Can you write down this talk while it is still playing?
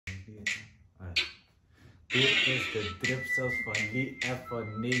Dit is de dripsaus van Lee en van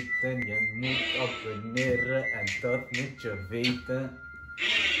Nathan. Je moet abonneren en dat moet je weten.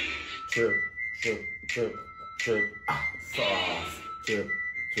 Chirp, chirp, chirp, chirp. Ah, sauce. Chirp,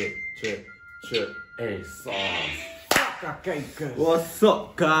 chirp, chirp, chirp. Hey, sauce. Kijkers. What's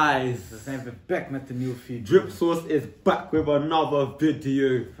up, guys? We zijn weer back met een nieuwe video. Drip Sauce is back with another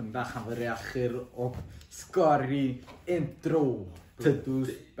video. Vandaag gaan we reageren op Scarrie intro.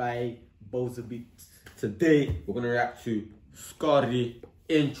 Produced by Boze. Today, we're gonna react to Scarrie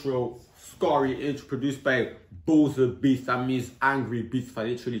intro. Scarrie intro produced by Boze. That means angry beats if I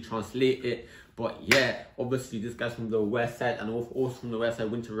literally translate it. But yeah, obviously this guy's from the west side, and also from the west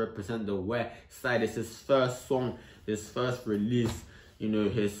side, went to represent the west side. It's his first song, his first release, you know,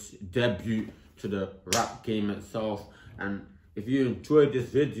 his debut to the rap game itself. And if you enjoyed this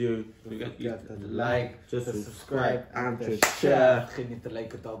video, don't forget to like, to subscribe, and to share. Vergeet niet te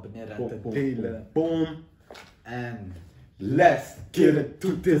liken, te abonneren en te delen. Boom. En Let's get it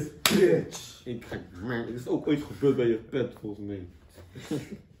to this bitch. Man, het is ook ooit gebeurd bij je pet, volgens mij.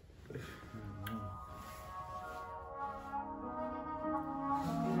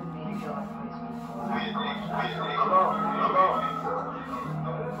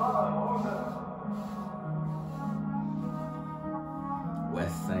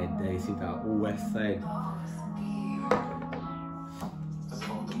 West side there, you see that west side.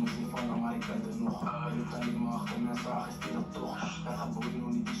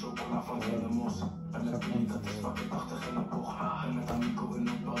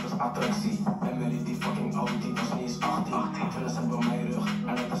 Attractie, en met die fucking Audi was niet eens 18. Vullen ze bij mijn rug,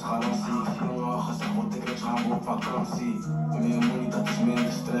 en dat is garantie. Jongen, gezegd wordt ik rich, gaan we op vakantie. Meer money, dat is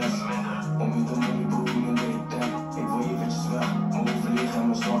minder stress. Om je te money, broer, minder ik denk. Ik wil eventjes weg, mijn hoofd liggen en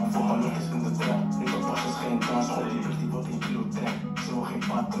mijn zwak. Voor paniekjes in de trap. Ik heb pas dus geen dans, gewoon die bitch die wordt in kilo trek. Ze wil geen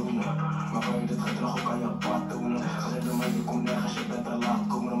patronen, maar kan je dit gedrag ook aan je pad doen. Ze zeiden mij, je komt nergens, je bent te laat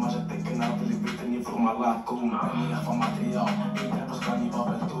komen. Maar ze tikken nou, wil ik beter niet vroeg maar laat komen. En niet echt van materiaal, ik rappers kan niet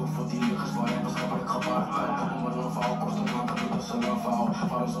babbelen toe. Voor die luggers van rappers heb ik gebaard. Om een lang verhaal kost een maand, dat is een lang verhaal.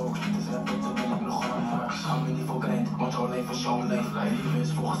 Waarom zou ik niet eens rappen, dan wil ik nog gewoon hebben. Ga me niet voor grind, want jouw leven is jouw leven. En liefde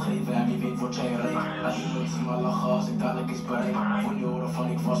is voorgeschreven en wie weet wordt jij rijk. Laat die mensen maar lachen als ik dadelijk iets bereik. Voor die horen van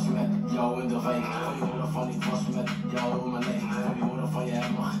ik was met jou in de wijk. Voor die horen van ik was met jou in mijn leven. Voor die horen van je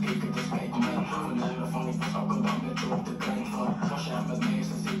hebt me gekeken, dus kijk mij. Voor die horen van ik was elke dag met je op de trein. Van zoals jij met mij is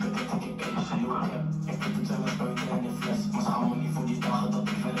het zeker dat ik je kijk. Ik vind het zelfs buiten en in fles. Maar ze gaan me niet voor die dagen dat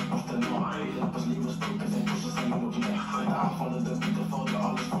ik verder post en nog. Je rappers liever spoken zijn pushes en niet op nek. De aanvallen, de bieten vallen,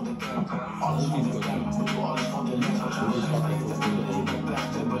 alles voor de camp. Alles voor de camp, we doen alles voor de lens. Wat je wil is echt te willen, ik ben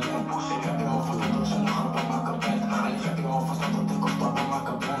echt te belend. Ik heb je al verteld dat je een grappen maken bent. En ik heb je al verteld dat ik op stappen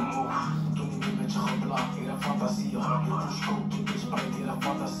maken ben. Doe niet meer met je geblaad, hier heb fantasieën. Je push coke, je bitch bijt, hier heb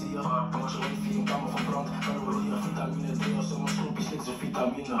fantasieën. Want je wifi in kamer verbrand, calorieën, vitamine D. Als ze mijn sloepje slikt ze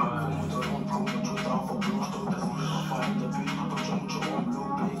vitamine. We moeten rondkomen, joint af op bloedstoot. Dat is niet gevaar in de buurt, want je moet je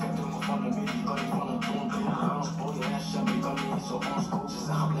omlopen. Ik heb dromen van een midden, kan je van een ton doen. Ons boy, hashtag, ik kan niet zo ons coach. Ze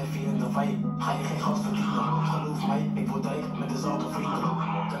zeggen blijf hier in de wijk, ga je geen geld verdienen. Geloof mij, ik word rijk met dezelfde vrienden.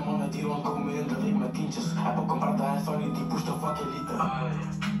 Ik heb mannen die rondkomen in de week met tientjes. Heb ook een brada en sorry, die pusht een fucking liter.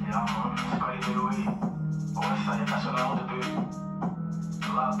 Ja man, kan je de Louis. Oh, sta je nationaal de buurt.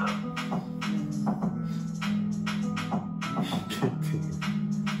 Later.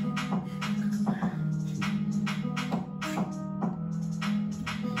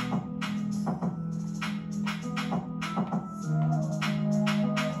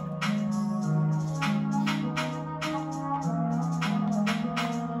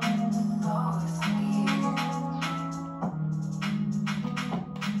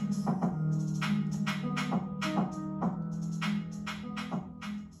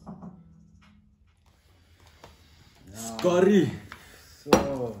 Scarrie.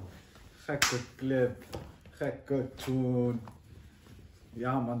 zo, gekke clip, gekke tune.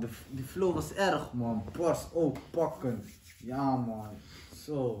 Ja man, die flow was erg man, bars ook pakken. Ja man,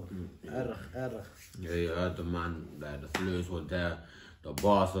 zo, erg. Yeah, you heard the man, like the flows were there, the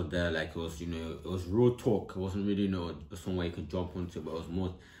bars were there, like it was, you know, it was real talk. It wasn't really, you know, a song where you could jump onto, but it was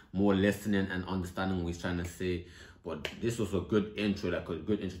more listening and understanding what he's trying to say. But this was a good intro, like a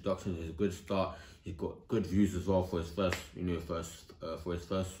good introduction, it's a good start. He got good views as well for his first, you know, for his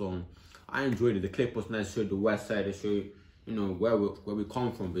first song. I enjoyed it. The clip was nice. Showed the west side. It showed, you know, where we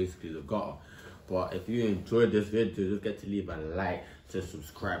come from, basically the gutter. But if you enjoyed this video, don't forget to leave a like, to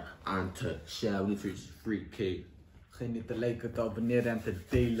subscribe, and to share. We need to reach 3K. Vergeet niet te liken, te abonneren en te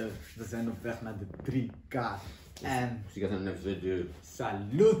delen. We zijn op weg naar de 3K. En see you guys in the next video.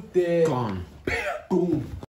 salute! Gone. Boom.